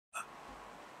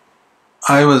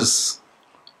I was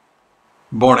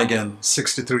born again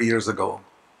 63 years ago,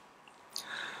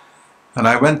 and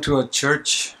I went to a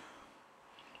church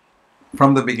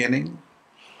from the beginning,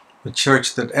 a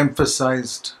church that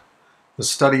emphasized the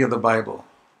study of the Bible,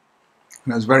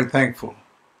 and I was very thankful.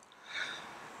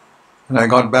 And I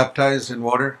got baptized in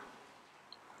water.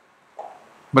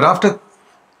 But after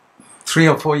 3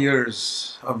 or 4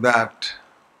 years of that,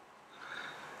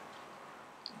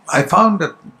 I found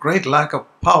a great lack of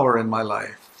power in my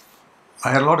life.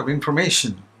 I had a lot of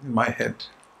information in my head.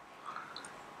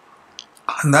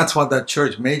 And that's what that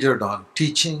church majored on,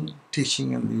 teaching,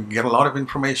 and you get a lot of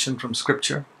information from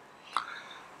Scripture,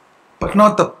 but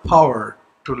not the power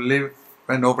to live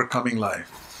an overcoming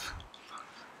life.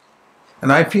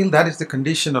 And I feel that is the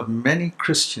condition of many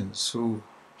Christians who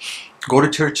go to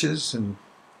churches and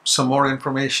some more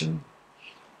information,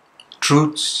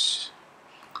 truths,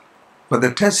 but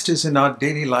the test is in our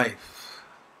daily life.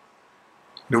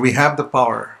 Do we have the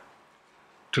power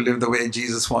to live the way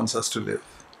Jesus wants us to live?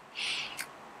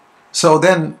 So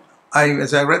then,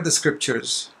 as I read the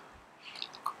Scriptures,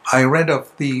 I read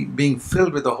of the being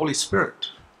filled with the Holy Spirit.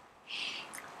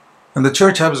 And the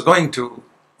church I was going to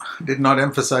did not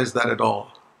emphasize that at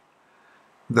all,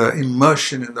 the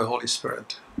immersion in the Holy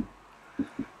Spirit.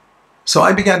 So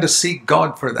I began to seek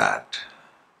God for that.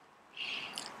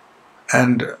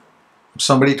 And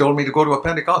somebody told me to go to a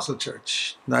Pentecostal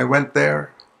church. And I went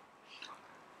there.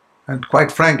 And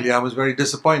quite frankly, I was very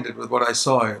disappointed with what I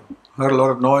saw. I heard a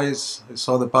lot of noise. I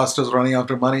saw the pastors running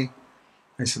after money.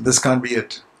 I said, this can't be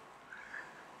it.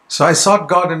 So I sought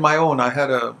God in my own. I had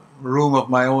a room of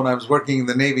my own. I was working in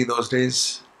the Navy those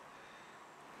days.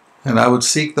 And I would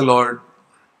seek the Lord.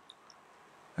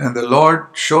 And the Lord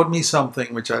showed me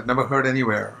something which I'd never heard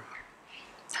anywhere.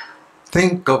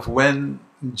 Think of when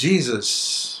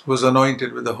Jesus was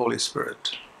anointed with the Holy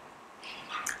Spirit.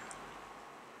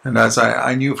 And as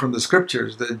I knew from the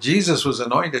Scriptures that Jesus was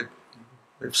anointed,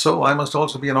 if so, I must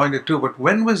also be anointed too. But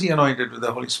when was he anointed with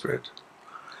the Holy Spirit?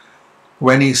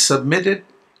 When he submitted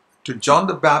to John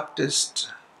the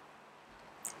Baptist,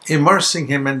 immersing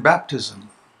him in baptism.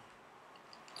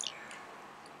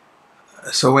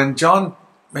 So when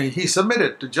he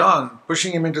submitted to John,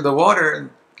 pushing him into the water and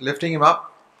lifting him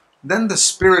up, then the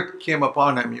Spirit came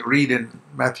upon him. You read in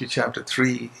Matthew chapter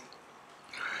 3.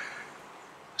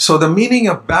 So the meaning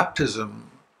of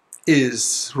baptism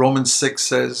is, Romans 6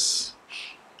 says,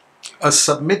 a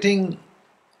submitting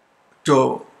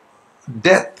to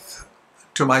death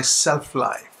to my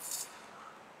self-life.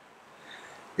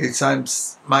 It's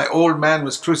my old man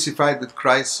was crucified with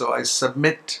Christ, so I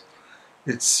submit.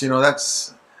 It's,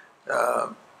 that's,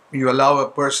 you allow a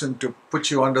person to put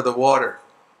you under the water.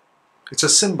 It's a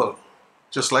symbol,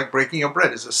 just like breaking of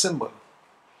bread is a symbol.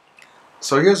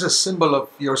 So here's a symbol of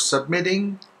your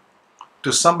submitting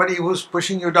to somebody who's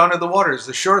pushing you down in the water. It's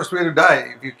the surest way to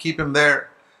die. If you keep him there,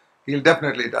 he'll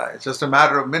definitely die. It's just a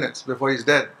matter of minutes before he's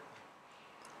dead.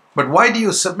 But why do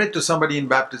you submit to somebody in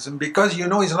baptism? Because you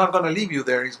know he's not going to leave you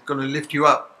there. He's going to lift you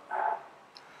up.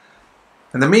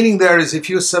 And the meaning there is if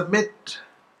you submit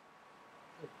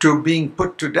to being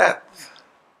put to death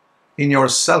in your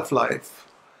self-life,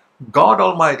 God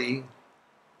Almighty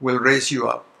will raise you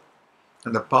up.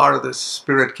 And the power of the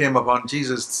Spirit came upon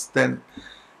Jesus then.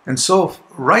 And so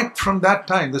right from that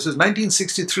time, this is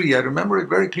 1963, I remember it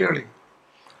very clearly.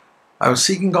 I was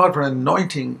seeking God for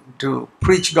anointing to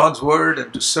preach God's word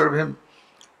and to serve Him.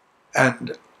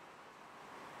 And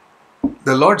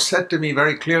the Lord said to me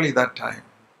very clearly that time,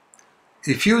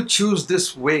 if you choose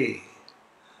this way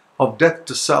of death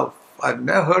to self, I've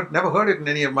never heard it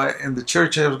in the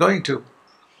church I was going to,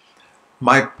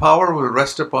 my power will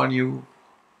rest upon you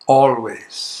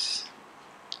always.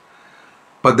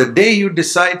 But the day you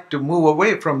decide to move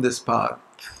away from this path,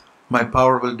 my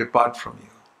power will depart from you.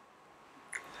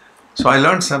 So I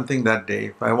learned something that day.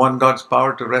 If I want God's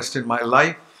power to rest in my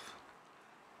life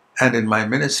and in my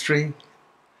ministry,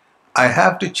 I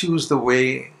have to choose the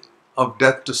way of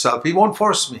death to self. He won't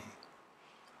force me.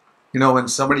 When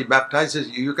somebody baptizes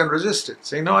you, you can resist it.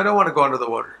 Say, no, I don't want to go under the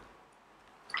water.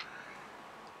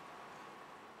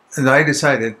 And I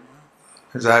decided,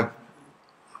 that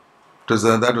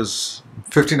was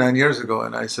 59 years ago,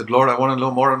 and I said, Lord, I want to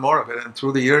know more and more of it. And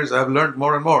through the years, I've learned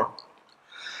more and more.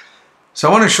 So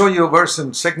I want to show you a verse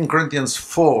in 2 Corinthians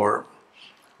 4,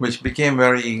 which became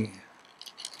very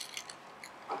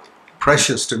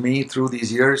precious to me through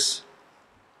these years.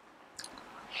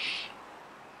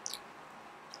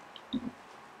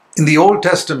 In the Old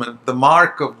Testament, the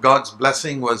mark of God's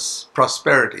blessing was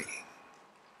prosperity.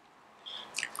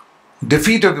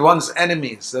 Defeat of one's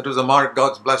enemies, that was a mark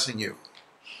God's blessing you.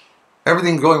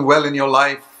 Everything going well in your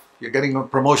life, you're getting a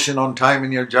promotion on time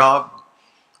in your job,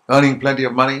 earning plenty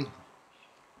of money,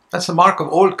 that's a mark of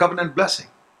old covenant blessing.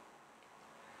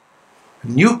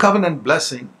 New covenant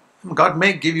blessing, God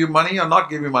may give you money or not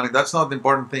give you money. That's not the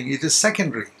important thing. It is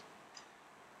secondary.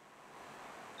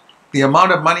 The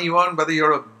amount of money you earn, whether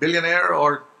you're a billionaire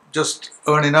or just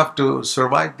earn enough to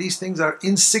survive, these things are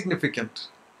insignificant.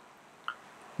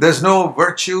 There's no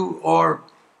virtue or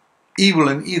evil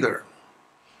in either.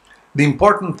 The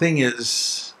important thing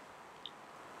is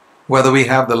whether we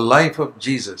have the life of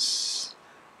Jesus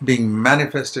being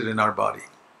manifested in our body.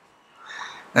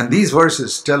 And these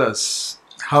verses tell us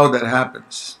how that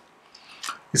happens.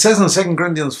 It says in 2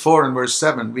 Corinthians 4 and verse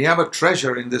 7, we have a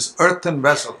treasure in this earthen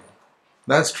vessel.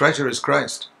 That treasure is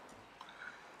Christ.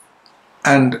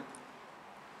 And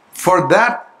for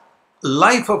that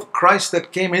life of Christ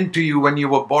that came into you when you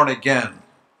were born again,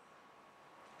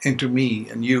 into me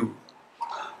and you,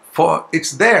 for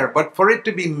it's there, but for it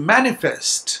to be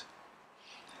manifest,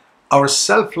 our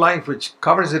self-life which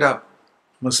covers it up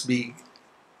must be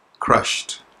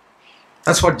crushed.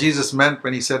 That's what Jesus meant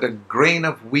when he said a grain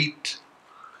of wheat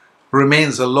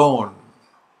remains alone,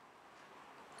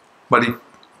 but it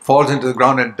falls into the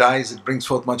ground and dies, it brings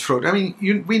forth much fruit. I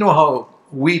mean, we know how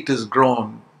wheat is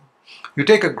grown. You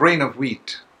take a grain of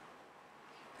wheat.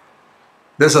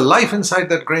 There's a life inside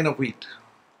that grain of wheat,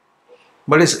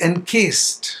 but it's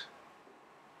encased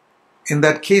in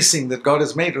that casing that God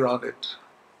has made around it.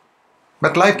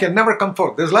 But life can never come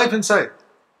forth. There's life inside.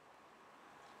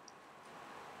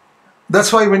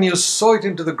 That's why when you sow it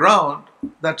into the ground,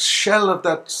 that shell of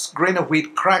that grain of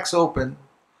wheat cracks open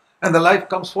and the life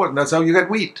comes forth. And that's how you get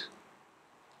wheat.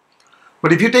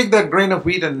 But if you take that grain of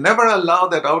wheat and never allow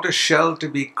that outer shell to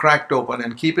be cracked open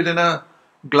and keep it in a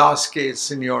glass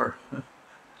case in your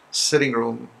sitting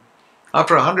room,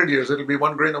 after 100 years it'll be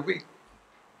one grain of wheat.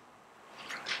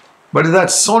 But if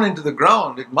that's sown into the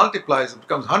ground, it multiplies, it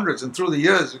becomes hundreds, and through the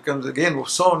years it becomes again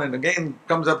sown and again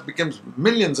comes up, becomes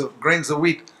millions of grains of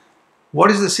wheat.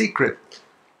 What is the secret?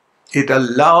 It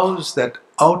allows that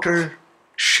outer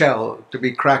shell to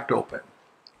be cracked open.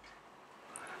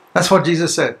 That's what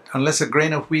Jesus said. Unless a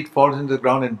grain of wheat falls into the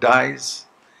ground and dies,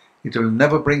 it will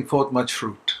never bring forth much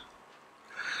fruit.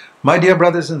 My dear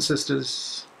brothers and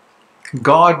sisters,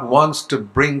 God wants to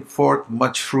bring forth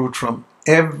much fruit from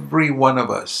every one of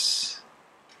us.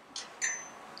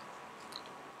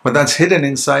 But that's hidden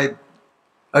inside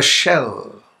a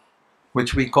shell,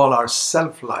 which we call our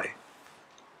self-life.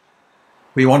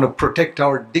 We want to protect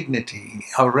our dignity,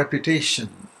 our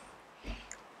reputation,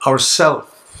 our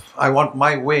self. I want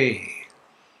my way.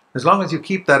 As long as you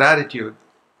keep that attitude,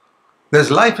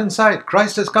 there's life inside.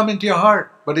 Christ has come into your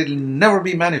heart, but it'll never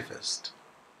be manifest.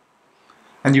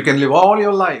 And you can live all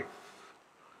your life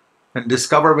and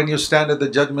discover when you stand at the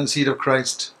judgment seat of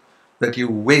Christ that you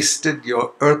wasted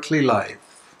your earthly life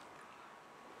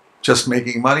just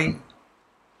making money,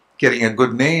 getting a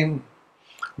good name,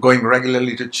 going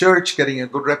regularly to church, getting a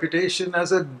good reputation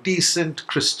as a decent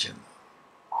Christian.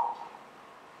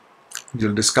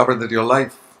 You'll discover that your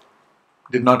life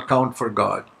did not count for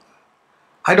God.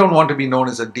 I don't want to be known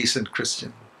as a decent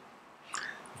Christian.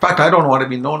 In fact, I don't want to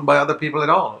be known by other people at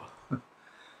all.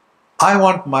 I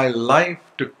want my life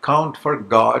to count for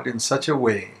God in such a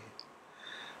way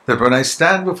that when I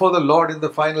stand before the Lord in the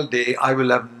final day, I will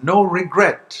have no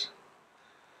regret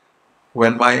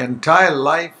when my entire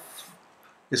life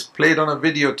is played on a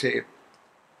videotape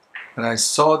and I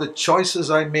saw the choices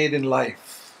I made in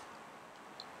life,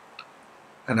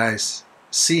 and I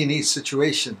see in each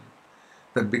situation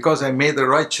that because I made the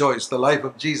right choice, the life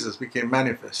of Jesus became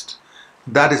manifest.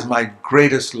 That is my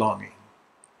greatest longing.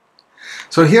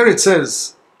 So here it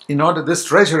says, in order this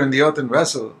treasure in the earthen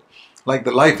vessel, like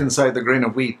the life inside the grain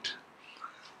of wheat,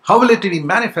 how will it be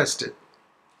manifested?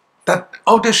 That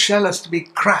outer shell has to be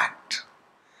cracked.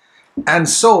 And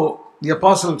so the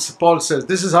Apostle Paul says,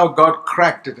 this is how God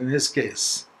cracked it in his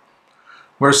case.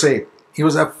 Verse 8, he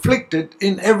was afflicted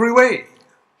in every way.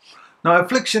 Now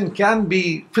affliction can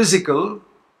be physical.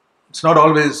 It's not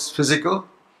always physical.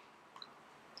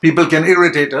 People can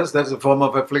irritate us. That's a form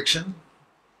of affliction.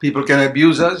 People can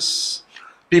abuse us.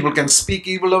 People can speak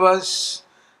evil of us.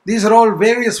 These are all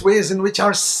various ways in which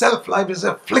our self-life is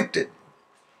afflicted.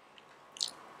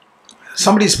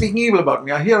 Somebody's speaking evil about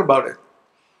me. I hear about it.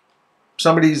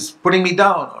 Somebody's putting me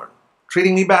down or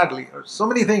treating me badly or so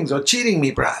many things, or cheating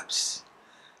me perhaps.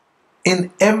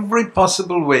 In every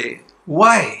possible way.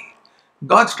 Why?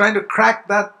 God's trying to crack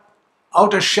that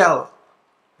outer shell.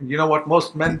 And you know what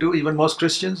most men do, even most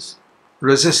Christians?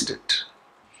 Resist it.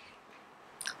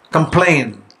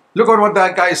 Complain. Look at what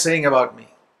that guy is saying about me.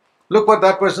 Look what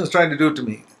that person is trying to do to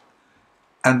me.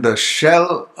 and the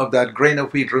shell of that grain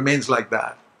of wheat remains like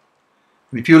that.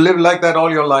 If you live like that all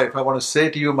your life, I want to say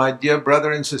to you, my dear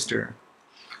brother and sister,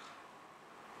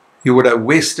 you would have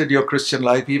wasted your Christian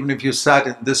life even if you sat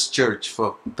in this church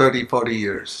for 30, 40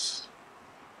 years.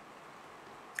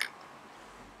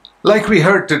 Like we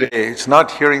heard today, it's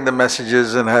not hearing the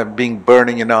messages and being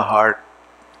burning in our heart.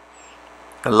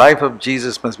 The life of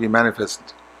Jesus must be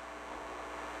manifest.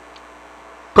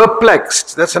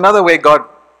 Perplexed, that's another way God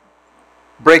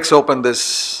breaks open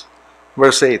this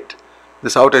verse 8,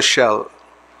 this outer shell.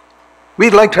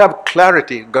 We'd like to have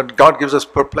clarity. God gives us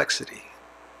perplexity.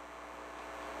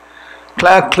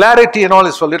 Clarity and all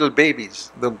is for little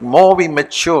babies. The more we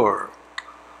mature,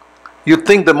 you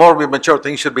think the more we mature,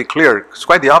 things should be clear. It's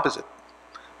quite the opposite.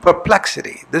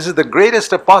 Perplexity. This is the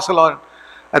greatest apostle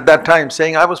at that time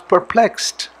saying, I was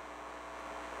perplexed.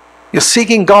 You're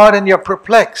seeking God and you're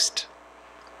perplexed.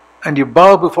 And you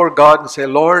bow before God and say,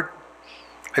 Lord,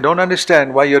 I don't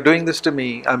understand why you're doing this to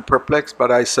me. I'm perplexed,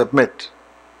 but I submit.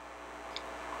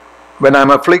 When I'm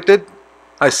afflicted,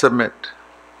 I submit.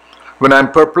 When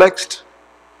I'm perplexed,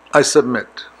 I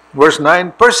submit. Verse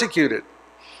 9, persecuted.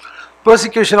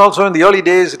 Persecution also in the early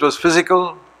days, it was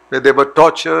physical, where they were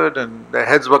tortured and their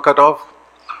heads were cut off.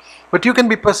 But you can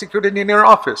be persecuted in your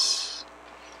office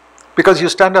because you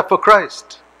stand up for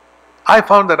Christ. I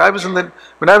found that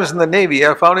when I was in the Navy,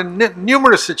 I found in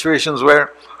numerous situations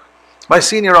where my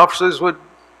senior officers would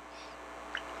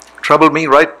trouble me,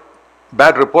 write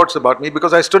bad reports about me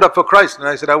because I stood up for Christ and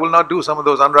I said, I will not do some of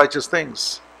those unrighteous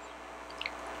things.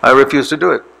 I refuse to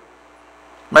do it.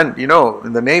 Man, you know,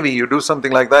 in the Navy, you do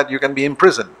something like that, you can be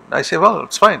imprisoned. I say, well,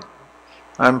 it's fine.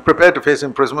 I'm prepared to face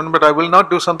imprisonment, but I will not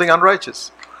do something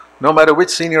unrighteous, no matter which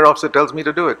senior officer tells me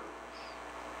to do it.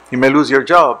 You may lose your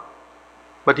job,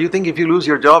 but do you think if you lose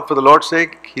your job for the Lord's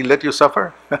sake, He'll let you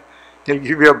suffer? He'll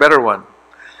give you a better one,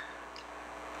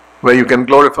 where you can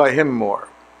glorify Him more.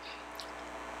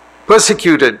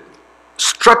 Persecuted,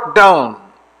 struck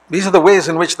down. These are the ways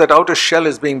in which that outer shell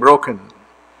is being broken.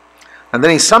 And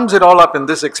then he sums it all up in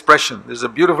this expression. This is a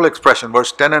beautiful expression,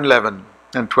 verse 10 and 11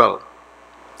 and 12.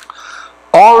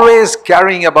 Always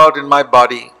carrying about in my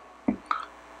body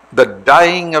the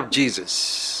dying of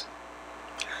Jesus.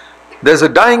 There's a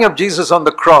dying of Jesus on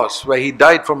the cross where He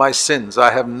died for my sins.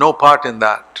 I have no part in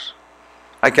that.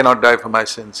 I cannot die for my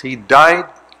sins. He died,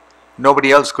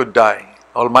 nobody else could die.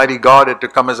 Almighty God had to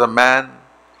come as a man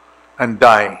and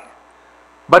die.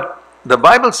 But the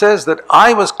Bible says that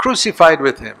I was crucified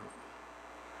with Him.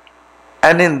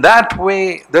 And in that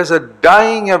way, there's a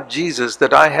dying of Jesus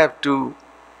that I have to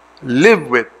live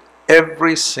with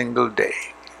every single day.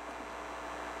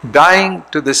 Dying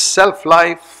to this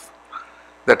self-life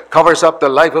that covers up the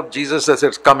life of Jesus as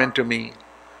it's come into me,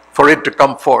 for it to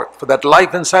come forth, for that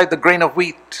life inside the grain of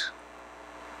wheat.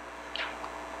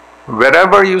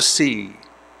 Wherever you see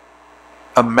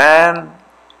a man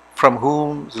from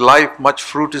whose life much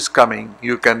fruit is coming,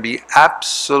 you can be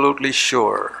absolutely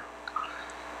sure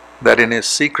that in his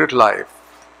secret life,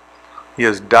 he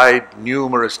has died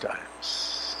numerous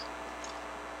times.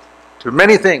 To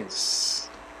many things.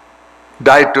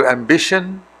 Died to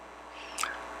ambition,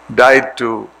 died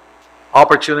to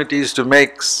opportunities to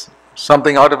make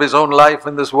something out of his own life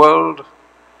in this world,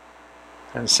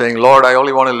 and saying, Lord, I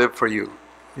only want to live for you.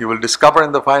 You will discover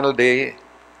in the final day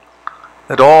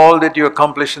that all that you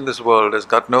accomplish in this world has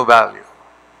got no value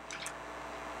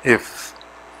if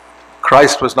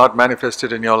Christ was not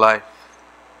manifested in your life.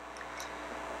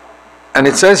 And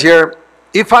it says here,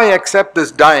 if I accept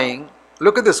this dying,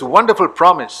 look at this wonderful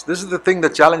promise. This is the thing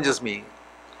that challenges me.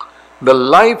 The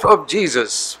life of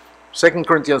Jesus, 2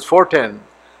 Corinthians 4:10,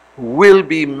 will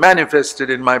be manifested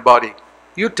in my body.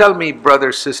 You tell me,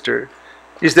 brother, sister,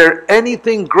 is there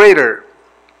anything greater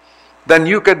than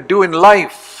you could do in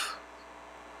life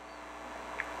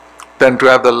than to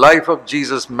have the life of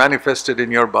Jesus manifested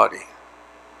in your body?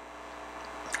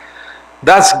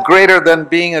 That's greater than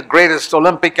being a greatest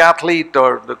Olympic athlete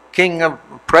or the king of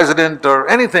president or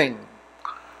anything.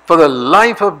 For the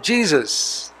life of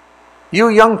Jesus, you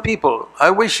young people, I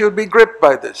wish you'd be gripped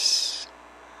by this.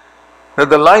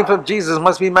 That the life of Jesus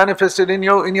must be manifested in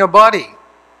your body.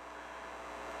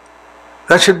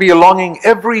 That should be a longing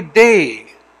every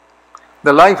day.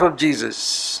 The life of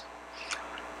Jesus.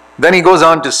 Then he goes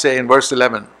on to say in verse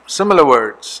 11, similar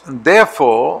words, and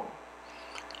therefore,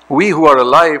 we who are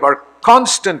alive are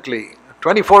constantly,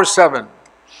 24/7,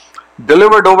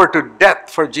 delivered over to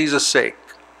death for Jesus' sake.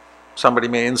 Somebody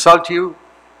may insult you,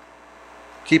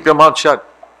 keep your mouth shut,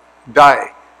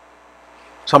 die.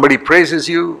 Somebody praises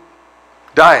you,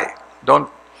 die.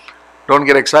 Don't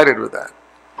get excited with that.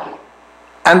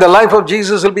 And the life of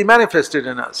Jesus will be manifested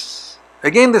in us.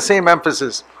 Again the same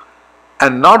emphasis.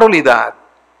 And not only that,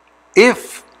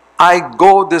 if I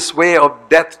go this way of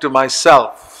death to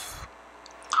myself,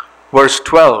 verse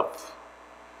 12,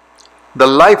 the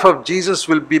life of Jesus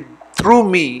will be through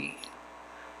me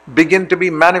begin to be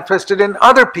manifested in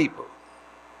other people.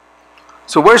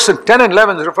 So verses 10 and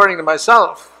 11 is referring to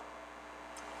myself,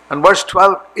 and verse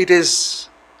 12 it is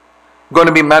going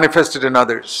to be manifested in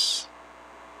others.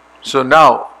 So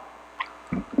now,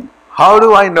 how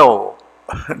do I know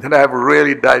that I have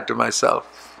really died to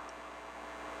myself?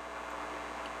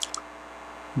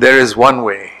 There is one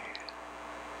way.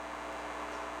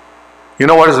 You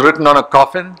know what is written on a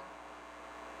coffin?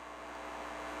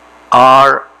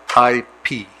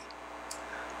 R.I.P.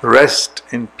 Rest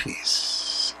in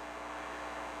peace.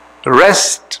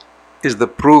 Rest is the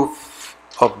proof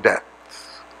of death.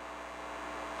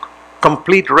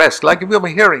 Complete rest, like we were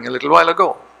hearing a little while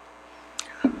ago.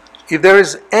 If there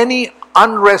is any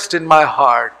unrest in my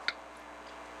heart,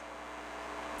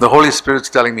 the Holy Spirit's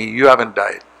telling me, you haven't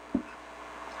died.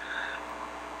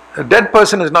 A dead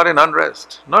person is not in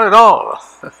unrest. Not at all.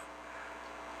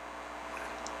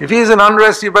 If he is in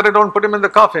unrest, you better don't put him in the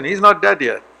coffin. He's not dead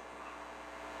yet.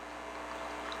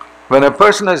 When a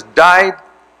person has died,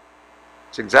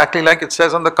 it's exactly like it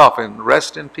says on the coffin,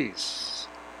 rest in peace.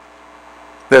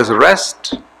 There's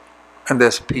rest and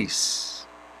there's peace.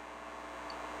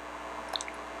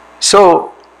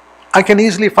 So, I can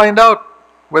easily find out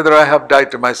whether I have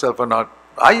died to myself or not.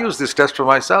 I use this test for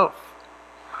myself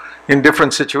in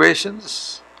different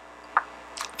situations.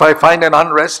 If I find an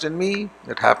unrest in me,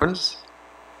 it happens,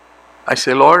 I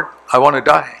say, Lord, I want to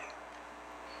die.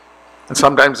 And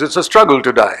sometimes it's a struggle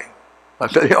to die. I'll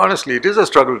tell you honestly, it is a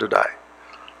struggle to die.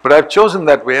 But I've chosen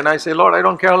that way and I say, Lord, I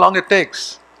don't care how long it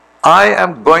takes. I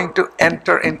am going to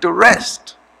enter into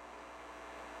rest.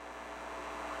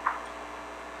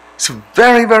 It's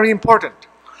very, very important.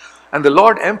 And the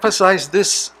Lord emphasized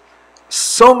this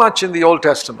so much in the Old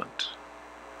Testament.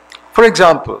 For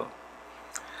example,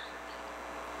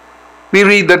 we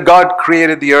read that God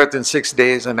created the earth in 6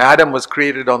 days and Adam was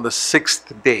created on the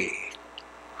 6th day.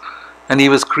 And he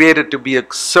was created to be a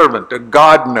servant, a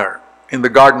gardener in the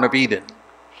Garden of Eden.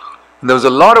 And there was a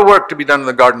lot of work to be done in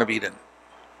the Garden of Eden.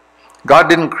 God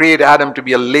didn't create Adam to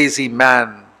be a lazy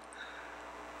man,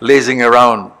 lazing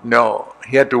around. No,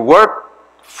 he had to work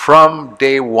from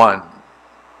day one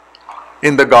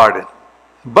in the garden.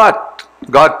 But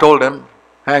God told him,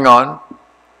 hang on,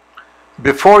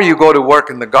 before you go to work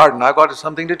in the garden, I've got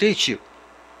something to teach you.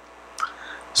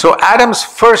 So Adam's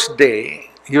first day,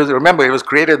 remember, he was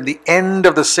created at the end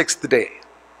of the 6th day.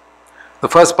 The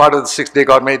first part of the 6th day,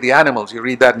 God made the animals. You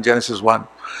read that in Genesis 1.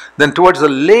 Then towards the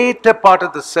later part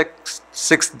of the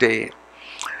 6th day,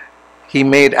 he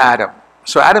made Adam.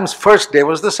 So Adam's first day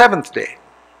was the 7th day.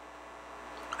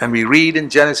 And we read in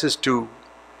Genesis 2,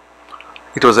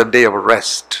 it was a day of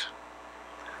rest.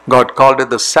 God called it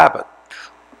the Sabbath.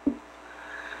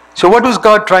 So what was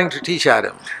God trying to teach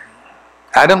Adam?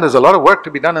 Adam, there's a lot of work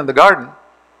to be done in the garden,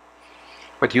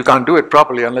 but you can't do it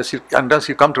properly unless you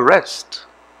come to rest.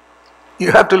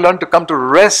 You have to learn to come to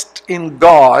rest in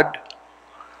God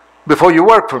before you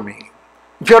work for me.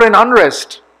 If you're in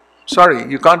unrest, sorry,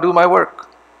 you can't do my work.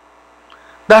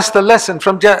 That's the lesson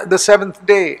from the 7th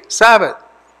day, Sabbath.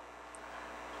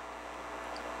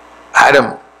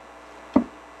 Adam,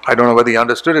 I don't know whether he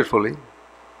understood it fully.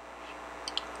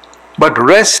 But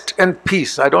rest and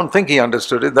peace, I don't think he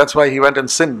understood it. That's why he went and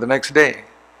sinned the next day.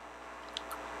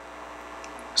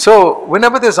 So,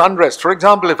 whenever there's unrest, for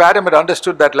example, if Adam had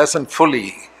understood that lesson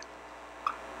fully,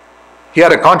 he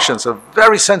had a conscience, a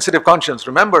very sensitive conscience.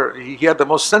 Remember, he had the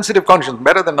most sensitive conscience,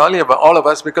 better than all of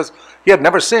us, because he had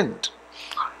never sinned.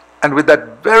 And with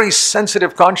that very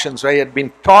sensitive conscience, where he had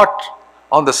been taught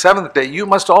on the 7th day, you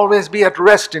must always be at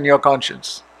rest in your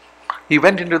conscience. He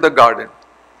went into the garden.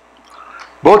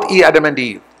 Both Adam and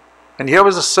Eve. And here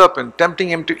was a serpent tempting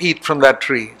him to eat from that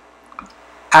tree.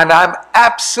 And I'm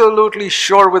absolutely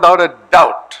sure, without a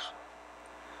doubt,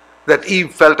 that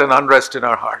Eve felt an unrest in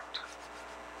her heart.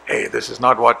 Hey, this is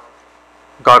not what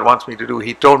God wants me to do.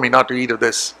 He told me not to eat of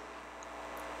this.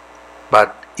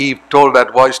 But Eve told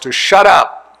that voice to shut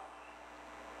up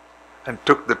and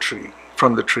took the tree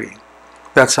from the tree.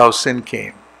 That's how sin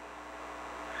came.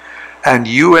 And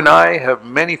you and I have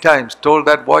many times told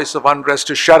that voice of unrest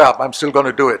to shut up. I'm still going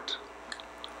to do it.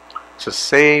 It's the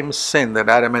same sin that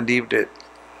Adam and Eve did.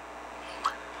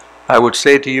 I would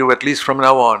say to you, at least from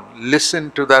now on,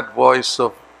 listen to that voice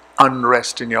of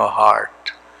unrest in your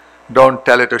heart. Don't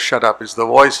tell it to shut up. It's the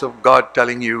voice of God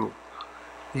telling you,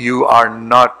 you are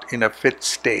not in a fit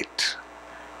state.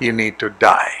 You need to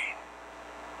die.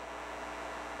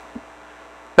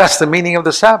 That's the meaning of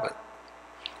the Sabbath.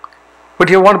 But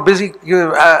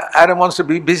Adam wants to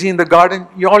be busy in the garden.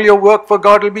 All your work for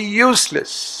God will be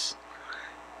useless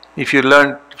if you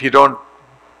don't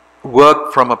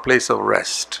work from a place of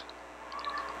rest.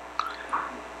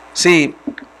 See,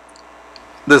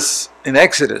 this in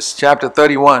Exodus chapter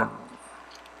 31.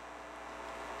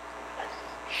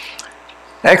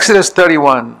 Exodus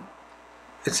 31,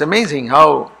 it's amazing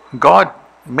how God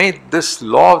made this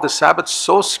law of the Sabbath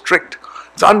so strict.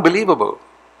 It's unbelievable.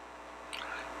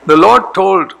 The Lord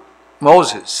told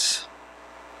Moses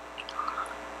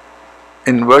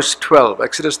in verse 12,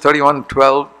 Exodus 31,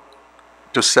 12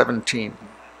 to 17.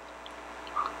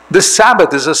 This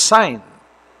Sabbath is a sign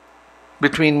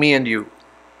between me and you.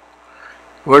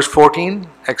 Verse 14,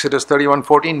 Exodus 31,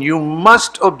 14, you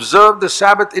must observe the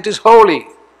Sabbath, it is holy.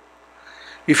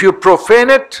 If you profane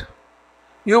it,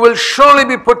 you will surely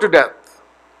be put to death.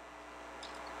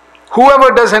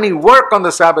 Whoever does any work on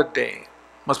the Sabbath day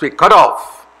must be cut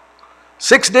off.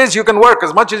 6 days you can work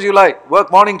as much as you like.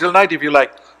 Work morning till night if you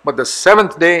like. But the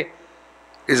 7th day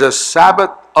is a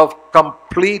Sabbath of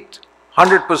complete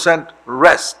 100%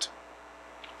 rest.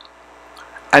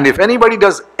 And if anybody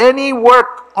does any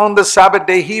work on the Sabbath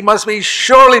day, he must be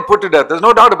surely put to death. There's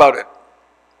no doubt about it.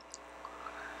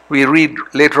 We read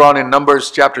later on in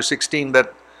Numbers chapter 16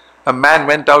 that a man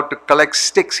went out to collect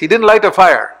sticks. He didn't light a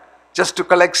fire, just to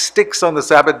collect sticks on the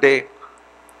Sabbath day,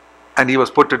 and he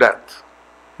was put to death.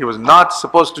 He was not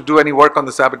supposed to do any work on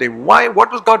the Sabbath day. Why?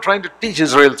 What was God trying to teach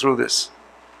Israel through this?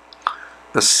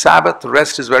 The Sabbath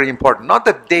rest is very important. Not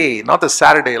the day, not the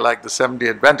Saturday like the Seventh-day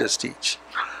Adventists teach.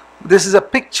 This is a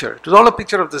picture. It was all a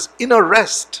picture of this inner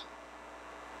rest.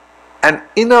 And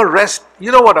inner rest,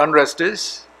 you know what unrest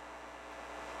is?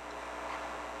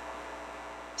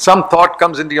 Some thought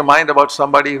comes into your mind about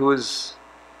somebody who is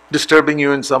disturbing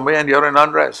you in some way and you're in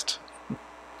unrest.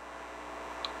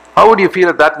 How would you feel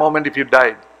at that moment if you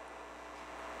died?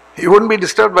 You wouldn't be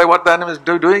disturbed by what the animal is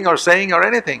doing or saying or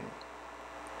anything.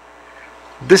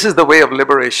 This is the way of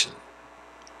liberation.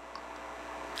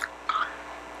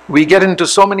 We get into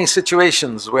so many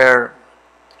situations where,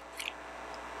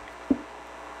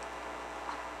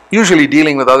 usually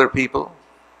dealing with other people,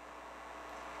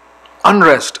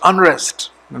 unrest.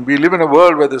 And we live in a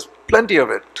world where there's plenty of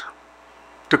it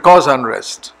to cause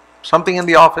unrest. Something in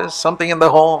the office, something in the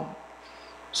home,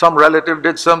 some relative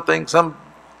did something,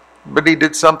 somebody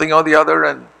did something or the other,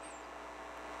 and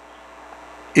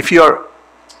if you're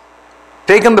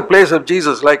taken the place of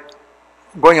Jesus, like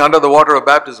going under the water of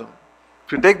baptism,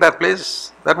 if you take that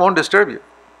place, that won't disturb you.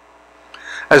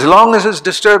 As long as it's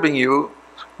disturbing you,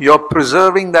 you're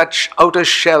preserving that outer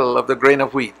shell of the grain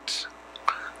of wheat.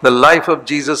 The life of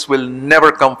Jesus will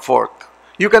never come forth.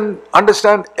 You can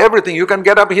understand everything. You can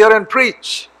get up here and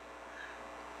preach.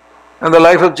 And the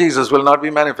life of Jesus will not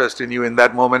be manifest in you in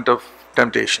that moment of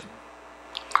temptation.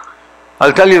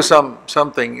 I'll tell you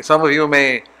something. Some of you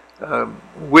may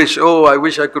wish, oh, I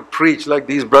wish I could preach like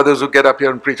these brothers who get up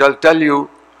here and preach. I'll tell you,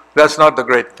 that's not the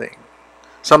great thing.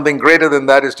 Something greater than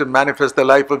that is to manifest the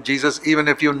life of Jesus even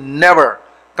if you never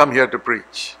come here to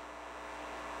preach.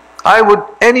 I would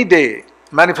any day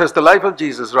manifest the life of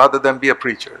Jesus rather than be a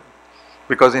preacher.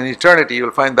 Because in eternity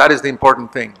you'll find that is the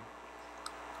important thing.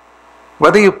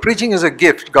 Whether you're preaching is a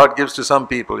gift God gives to some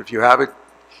people. If you have it,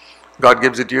 God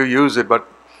gives it to you, use it. But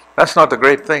that's not the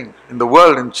great thing. In the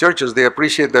world, in churches, they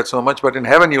appreciate that so much. But in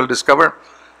heaven you'll discover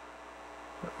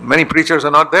many preachers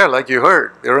are not there, like you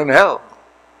heard. They're in hell.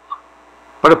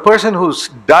 But a person who's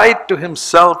died to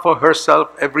himself or herself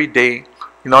every day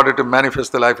in order to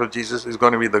manifest the life of Jesus is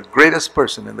going to be the greatest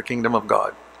person in the kingdom of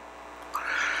God.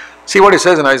 See what it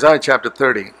says in Isaiah chapter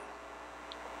 30.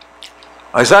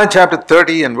 Isaiah chapter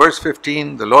 30 and verse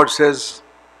 15, the Lord says,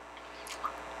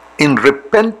 in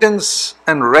repentance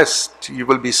and rest you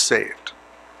will be saved.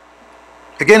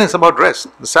 Again, it's about rest,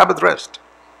 the Sabbath rest.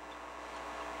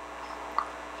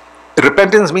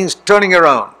 Repentance means turning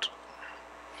around.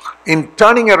 In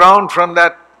turning around from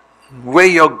that way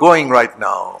you're going right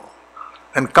now,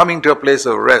 and coming to a place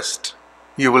of rest,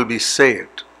 you will be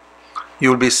saved. You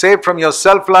will be saved from your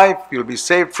self-life. You will be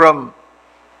saved from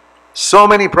so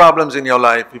many problems in your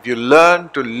life if you learn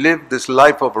to live this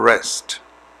life of rest.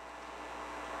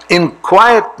 In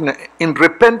quietness, in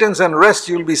repentance and rest,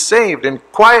 you will be saved. In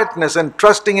quietness and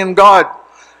trusting in God,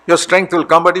 your strength will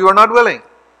come, but you are not willing.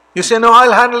 You say, no,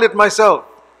 I'll handle it myself.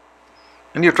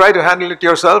 And you try to handle it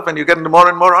yourself and you get into more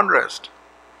and more unrest.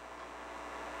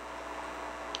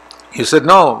 He said,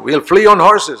 no, we'll flee on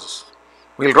horses.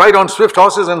 We'll ride on swift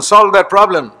horses and solve that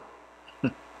problem.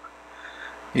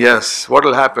 Yes, what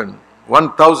will happen?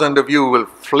 1,000 of you will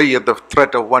flee at the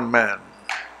threat of one man.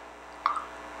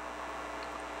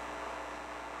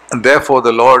 And therefore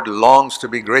the Lord longs to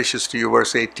be gracious to you,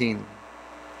 verse 18.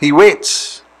 He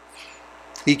waits.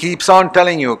 He keeps on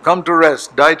telling you, come to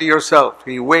rest, die to yourself.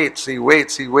 He waits, he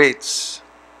waits, he waits.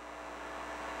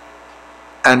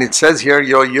 And it says here,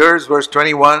 your ears, verse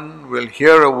 21, will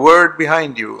hear a word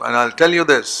behind you. And I'll tell you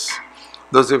this,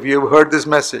 those of you who have heard this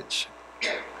message,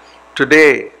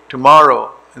 today,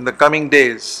 tomorrow, in the coming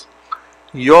days,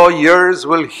 your ears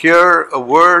will hear a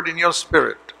word in your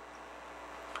spirit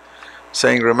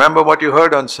saying, remember what you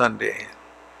heard on Sunday.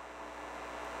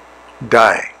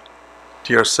 Die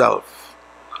to yourself.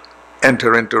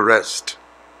 Enter into rest.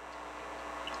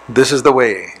 This is the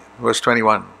way, verse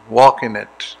 21, walk in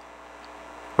it.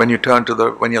 When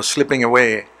you're slipping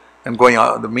away and going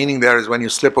out, the meaning there is when you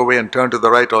slip away and turn to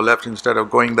the right or left instead of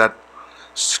going that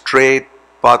straight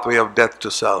pathway of death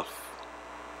to self.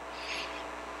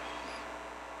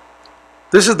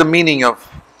 This is the meaning of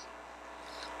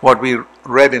what we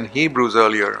read in Hebrews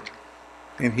earlier.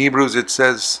 In Hebrews it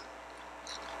says,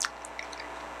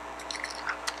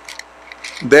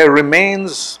 there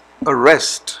remains a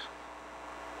rest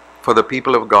for the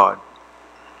people of God.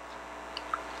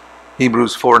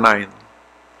 Hebrews 4:9.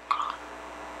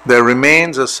 There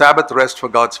remains a Sabbath rest for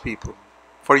God's people,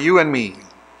 for you and me.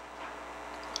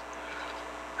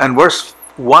 And verse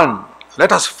 1,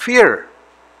 let us fear.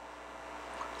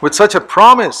 With such a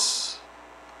promise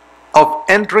of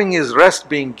entering His rest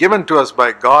being given to us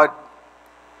by God,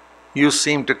 you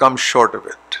seem to come short of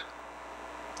it.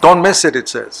 Don't miss it, it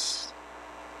says.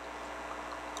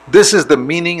 This is the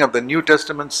meaning of the New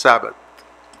Testament Sabbath,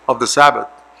 of the Sabbath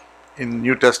in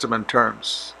New Testament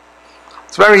terms.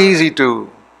 It's very easy to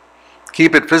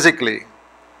keep it physically,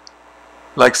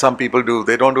 like some people do.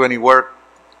 They don't do any work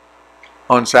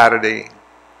on Saturday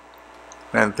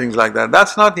and things like that.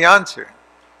 That's not the answer.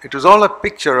 It was all a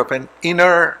picture of an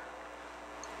inner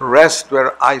rest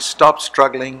where I stop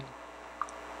struggling.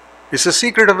 It's a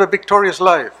secret of a victorious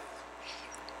life.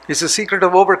 It's a secret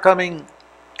of overcoming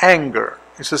anger.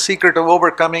 It's a secret of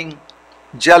overcoming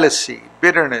jealousy,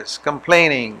 bitterness,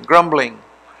 complaining, grumbling.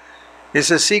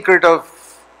 It's a secret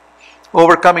of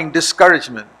overcoming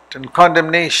discouragement and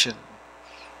condemnation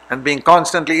and being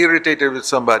constantly irritated with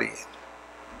somebody.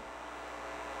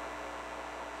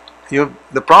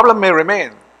 The problem may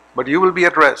remain, but you will be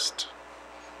at rest.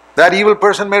 That evil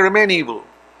person may remain evil,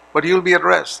 but you will be at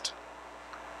rest.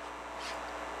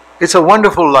 It's a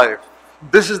wonderful life.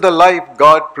 This is the life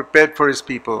God prepared for His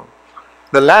people.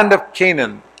 The land of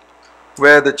Canaan,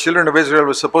 where the children of Israel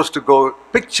were supposed to go,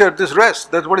 pictured this rest.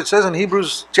 That's what it says in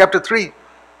Hebrews chapter 3.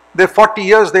 40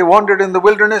 years they wandered in the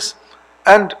wilderness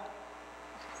and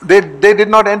they did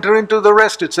not enter into the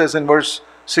rest, it says in verse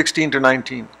 16 to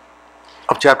 19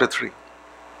 of chapter 3.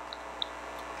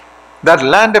 That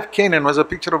land of Canaan was a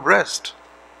picture of rest.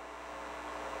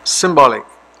 Symbolic.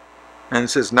 And it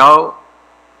says now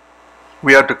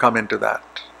we are to come into that.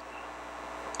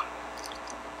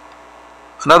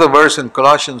 Another verse in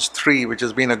Colossians 3, which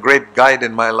has been a great guide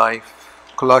in my life.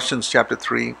 Colossians chapter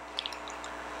 3.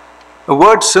 A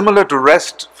word similar to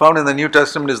rest found in the New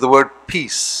Testament is the word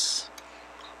peace.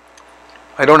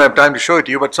 I don't have time to show it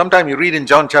to you, but sometime you read in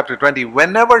John chapter 20,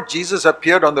 whenever Jesus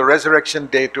appeared on the resurrection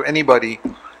day to anybody,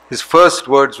 His first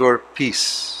words were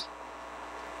peace.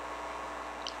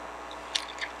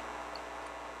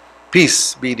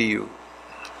 Peace be to you.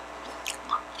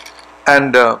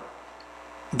 And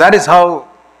that is how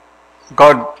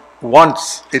God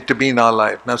wants it to be in our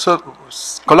life. Now, so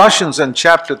Colossians in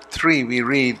chapter 3 we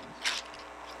read,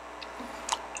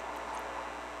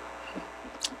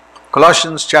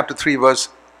 Colossians chapter 3 verse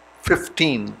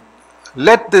 15,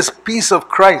 let this peace of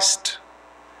Christ,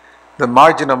 the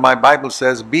margin of my Bible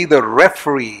says, be the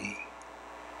referee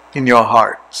in your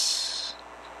hearts.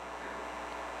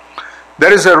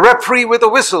 There is a referee with a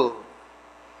whistle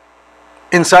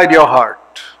inside your heart.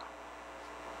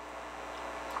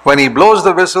 When he blows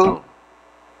the whistle,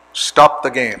 stop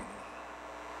the game.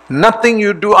 Nothing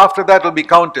you do after that will be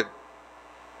counted.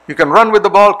 You can run with the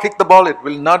ball, kick the ball, it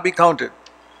will not be counted.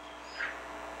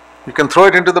 You can throw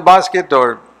it into the basket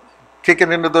or kick it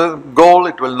into the goal,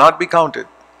 it will not be counted.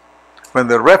 When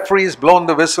the referee has blown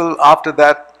the whistle, after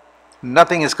that,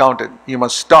 nothing is counted. You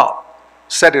must stop,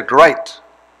 set it right.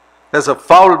 There's a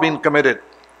foul being committed.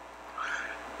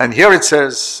 And here it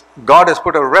says, God has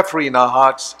put a referee in our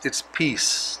hearts, it's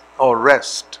peace or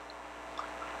rest.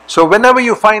 So whenever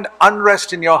you find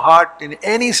unrest in your heart, in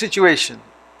any situation,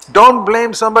 don't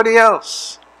blame somebody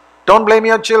else. Don't blame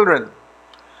your children.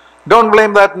 Don't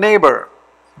blame that neighbor.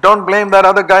 Don't blame that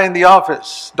other guy in the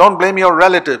office. Don't blame your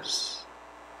relatives.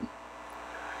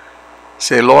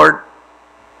 Say, Lord,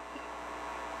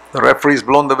 the referee's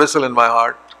blown the whistle in my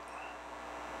heart.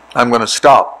 I'm going to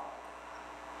stop.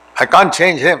 I can't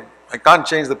change him. I can't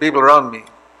change the people around me.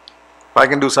 But I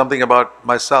can do something about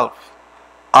myself.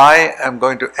 I am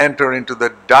going to enter into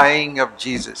the dying of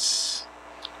Jesus.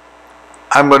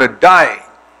 I'm going to die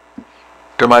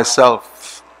to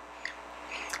myself.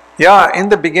 Yeah, in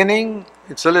the beginning,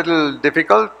 it's a little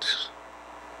difficult.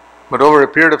 But over a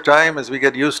period of time, as we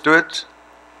get used to it,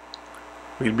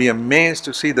 we'll be amazed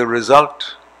to see the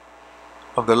result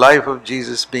of the life of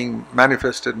Jesus being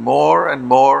manifested more and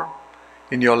more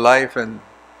in your life, and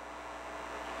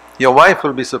your wife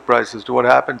will be surprised as to what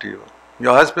happened to you.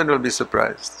 Your husband will be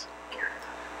surprised.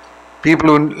 People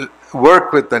who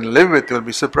work with and live with will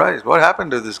be surprised. What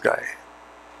happened to this guy?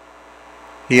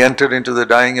 He entered into the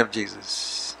dying of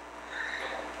Jesus.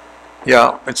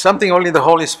 Yeah, it's something only the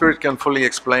Holy Spirit can fully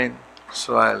explain,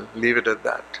 so I'll leave it at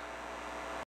that.